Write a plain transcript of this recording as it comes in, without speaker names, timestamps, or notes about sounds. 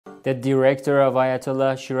The director of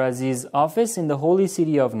Ayatollah Shirazi's office in the holy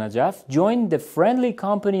city of Najaf joined the friendly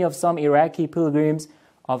company of some Iraqi pilgrims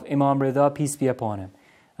of Imam Rida, peace be upon him,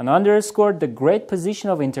 and underscored the great position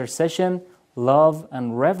of intercession, love,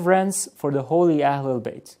 and reverence for the holy Ahlul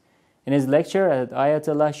Bayt. In his lecture at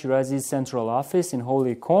Ayatollah Shirazi's central office in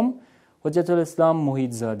Holy Qom, Ayatollah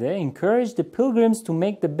Muhitzadeh encouraged the pilgrims to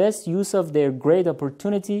make the best use of their great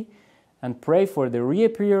opportunity and pray for the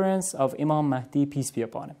reappearance of Imam Mahdi, peace be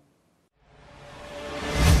upon him.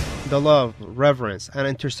 The love, reverence, and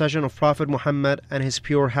intercession of Prophet Muhammad and his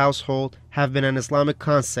pure household have been an Islamic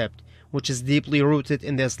concept which is deeply rooted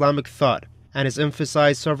in the Islamic thought and is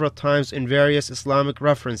emphasized several times in various Islamic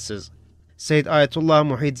references. Sayyid Ata'ullah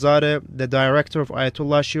Muhitzadeh, the director of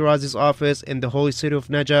Ayatollah Shirazi's office in the holy city of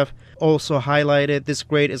Najaf, also highlighted this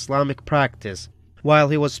great Islamic practice while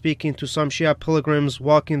he was speaking to some Shia pilgrims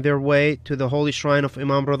walking their way to the holy shrine of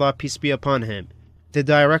Imam Rida, peace be upon him. The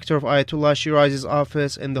director of Ayatollah Shirazi's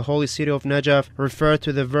office in the holy city of Najaf referred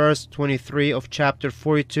to the verse 23 of chapter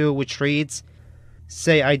 42, which reads,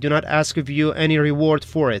 "Say, I do not ask of you any reward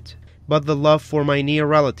for it, but the love for my near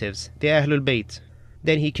relatives, the Ahlul Bayt."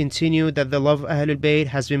 Then he continued that the love of Ahlul Bayt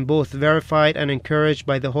has been both verified and encouraged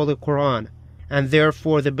by the Holy Quran, and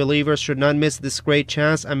therefore the believers should not miss this great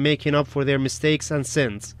chance and making up for their mistakes and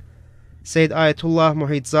sins. Sayyid Ata'ullah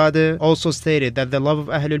Muhitzadeh also stated that the love of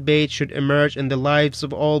Ahlul Bayt should emerge in the lives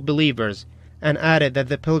of all believers, and added that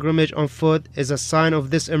the pilgrimage on foot is a sign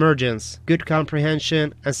of this emergence, good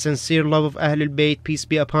comprehension, and sincere love of Ahlul Bayt, peace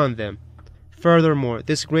be upon them. Furthermore,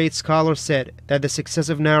 this great scholar said that the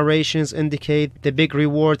successive narrations indicate the big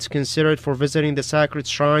rewards considered for visiting the sacred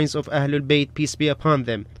shrines of Ahlul Bayt, peace be upon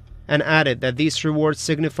them, and added that these rewards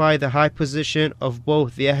signify the high position of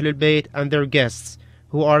both the Ahlul Bayt and their guests,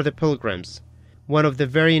 who are the pilgrims. One of the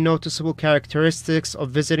very noticeable characteristics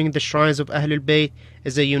of visiting the shrines of Ahlul Bayt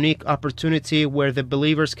is a unique opportunity where the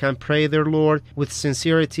believers can pray their Lord with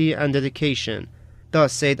sincerity and dedication.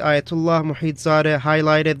 Thus, Sayyid Ata'ullah Muhitzadeh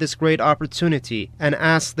highlighted this great opportunity and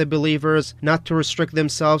asked the believers not to restrict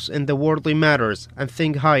themselves in the worldly matters and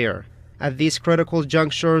think higher. At these critical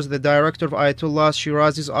junctures, the director of Ayatollah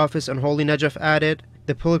Shirazi's office in Holy Najaf added,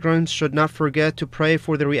 "The pilgrims should not forget to pray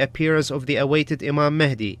for the reappearance of the awaited Imam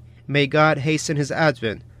Mahdi. May God hasten his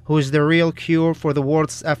advent, who is the real cure for the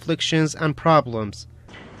world's afflictions and problems."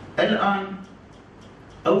 الآن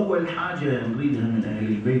أول حاجة نريدها من أهل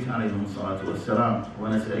البيت عليهم الصلاة والسلام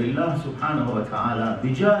ونسأل الله سبحانه وتعالى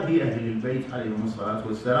بجاه أهل البيت عليهم الصلاة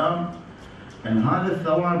والسلام أن هذا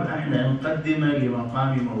الثواب احنا نقدمه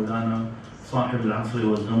لمقام مولانا صاحب العصر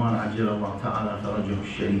والزمان عجل الله تعالى فرجه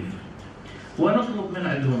الشريف، ونطلب من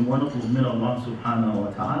عندهم ونطلب من الله سبحانه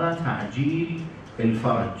وتعالى تعجيل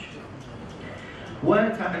الفرج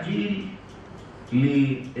وتعجيل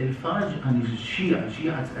للفرج عن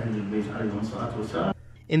شيعة أهل البيت عليهم الصلاة والسلام.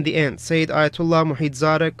 In the end, Sayyid Ata'ullah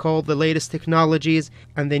Muhitzadeh called the latest technologies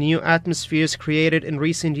and the new atmospheres created in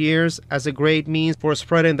recent years as a great means for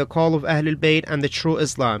spreading the call of Ahlul Bayt and the true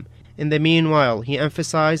Islam. In the meanwhile, he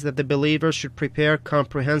emphasized that the believers should prepare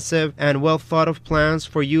comprehensive and well thought of plans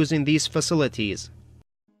for using these facilities.